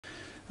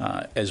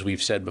As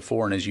we've said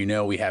before, and as you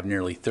know, we have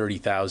nearly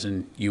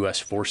 30,000 U.S.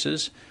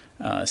 forces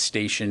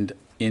stationed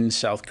in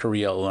South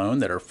Korea alone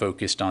that are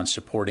focused on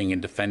supporting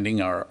and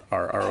defending our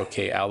ROK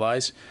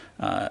allies.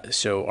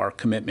 So our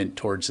commitment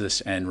towards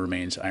this end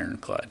remains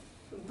ironclad.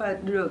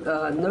 But look,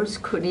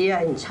 North Korea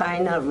and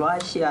China,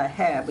 Russia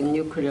have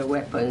nuclear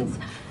weapons,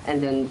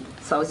 and then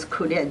South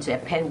Korea,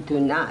 Japan do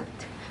not.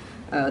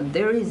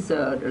 There is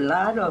a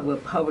lot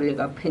of public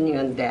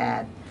opinion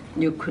that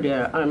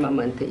nuclear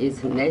armament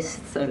is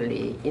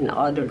necessary in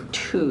order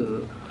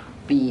to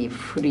be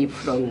free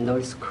from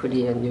North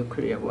Korean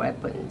nuclear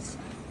weapons.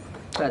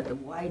 But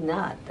why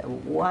not?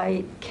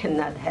 Why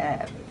cannot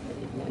have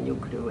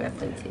nuclear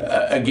weapons?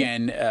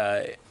 Again,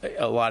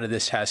 a lot of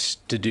this has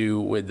to do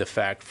with the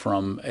fact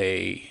from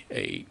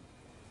a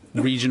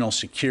regional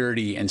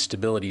security and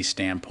stability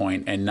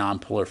standpoint and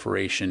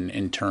non-proliferation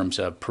in terms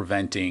of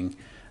preventing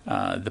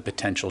the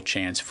potential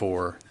chance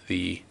for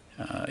the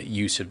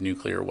use of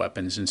nuclear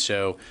weapons. And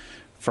so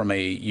from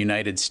a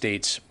United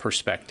States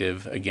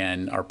perspective,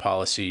 again, our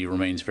policy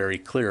remains very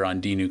clear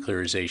on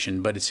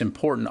denuclearization, but it's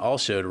important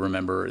also to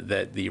remember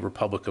that the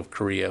Republic of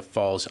Korea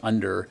falls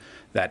under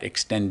that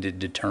extended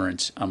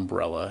deterrence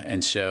umbrella.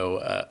 And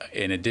so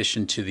in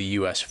addition to the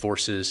U.S.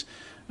 forces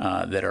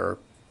that are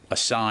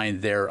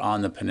assigned there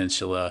on the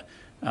peninsula,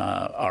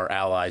 our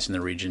allies in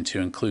the region, to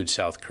include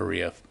South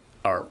Korea,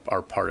 are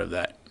part of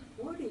that.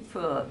 What if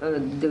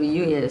the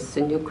U.S.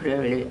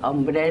 nuclear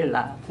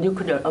umbrella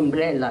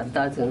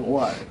doesn't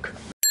work?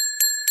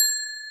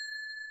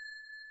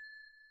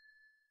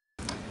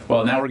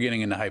 Well, now we're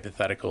getting into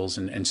hypotheticals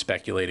and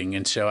speculating,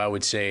 and so I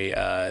would say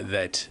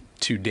that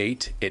to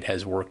date it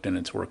has worked, and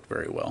it's worked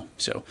very well.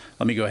 So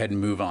let me go ahead and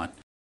move on.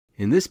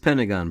 In this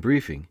Pentagon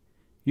briefing,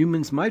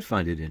 humans might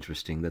find it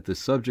interesting that the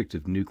subject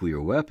of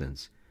nuclear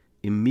weapons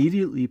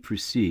immediately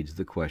precedes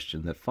the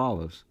question that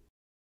follows.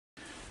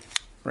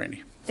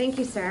 Brandy. Thank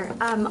you, sir.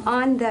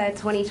 On the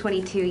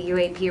 2022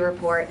 UAP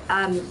report,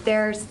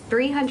 there's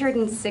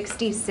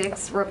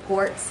 366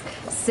 reports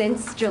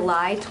since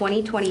July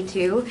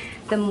 2022.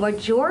 The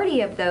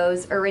majority of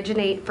those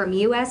originate from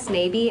U.S.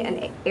 Navy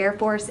and Air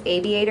Force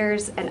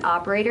aviators and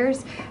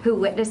operators who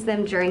witnessed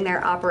them during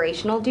their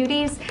operational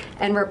duties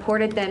and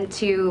reported them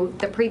to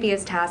the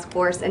previous task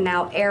force and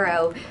now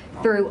ARROW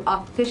through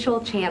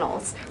official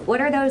channels.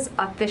 What are those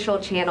official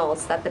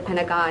channels that the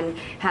Pentagon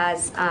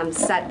has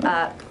set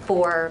up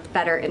for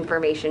better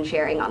information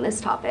sharing on this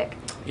topic?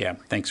 Yeah,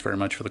 thanks very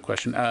much for the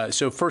question.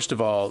 So first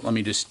of all, let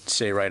me just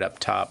say right up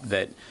top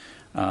that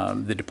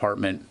the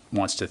department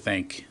wants to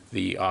thank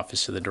the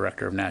Office of the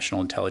Director of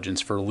National Intelligence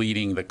for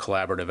leading the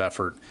collaborative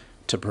effort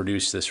to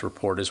produce this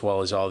report, as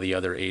well as all the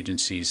other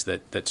agencies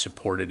that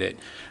supported it.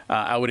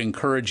 I would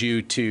encourage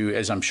you to,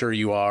 as I'm sure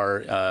you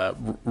are,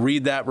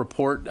 read that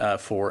report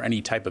for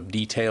any type of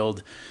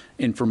detailed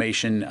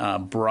information.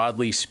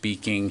 Broadly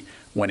speaking,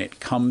 when it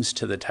comes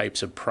to the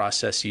types of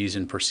processes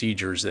and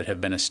procedures that have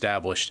been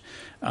established,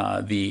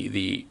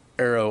 the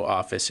ARROW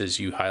office, as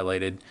you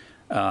highlighted,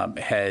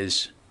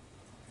 has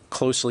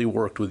closely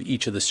worked with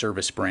each of the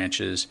service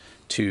branches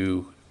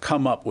to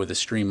come up with a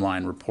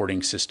streamlined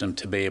reporting system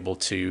to be able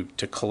to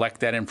collect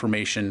that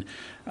information.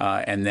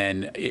 And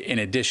then in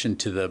addition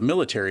to the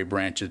military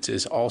branches,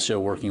 is also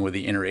working with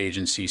the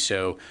interagency,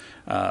 so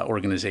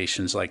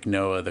organizations like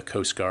NOAA, the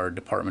Coast Guard,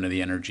 Department of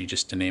the Energy,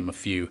 just to name a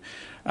few.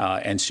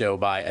 And so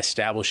by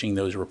establishing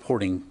those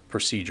reporting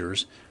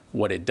procedures,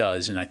 what it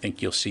does, and I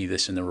think you'll see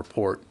this in the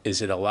report,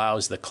 is it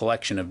allows the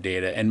collection of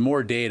data, and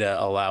more data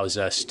allows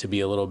us to be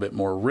a little bit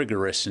more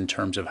rigorous in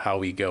terms of how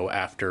we go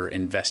after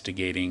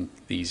investigating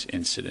these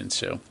incidents.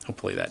 So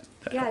hopefully that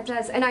yeah, it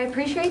does. And I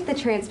appreciate the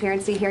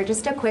transparency here.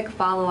 Just a quick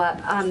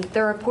follow-up.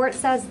 The report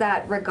says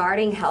that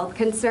regarding health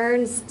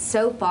concerns,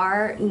 so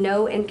far,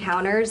 no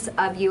encounters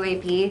of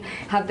UAP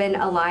have been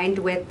aligned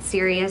with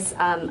serious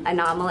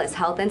anomalous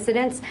health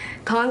incidents.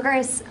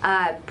 Congress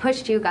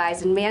pushed you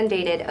guys and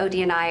mandated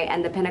ODNI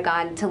and the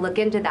Pentagon to look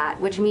into that,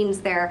 which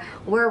means there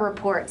were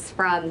reports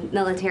from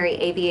military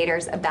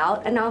aviators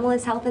about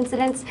anomalous health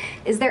incidents.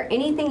 Is there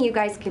anything you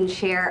guys can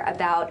share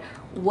about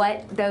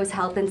what those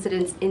health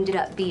incidents ended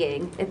up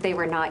being if they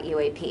were not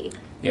UAP?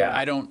 Yeah,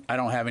 I don't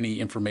have any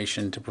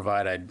information to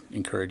provide. I'd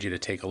encourage you to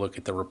take a look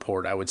at the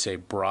report. I would say,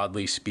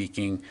 broadly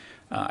speaking,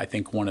 I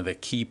think one of the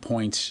key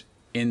points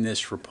in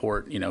this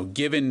report,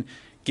 given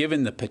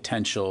the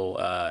potential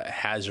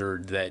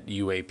hazard that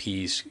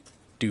UAPs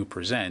do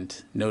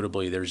present,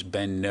 notably there's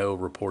been no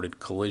reported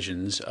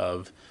collisions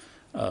of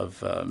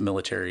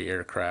military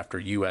aircraft, or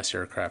U.S.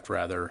 aircraft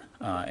rather,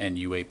 and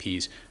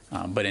UAPs.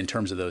 But in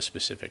terms of those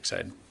specifics,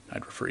 I'd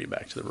refer you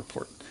back to the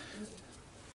report.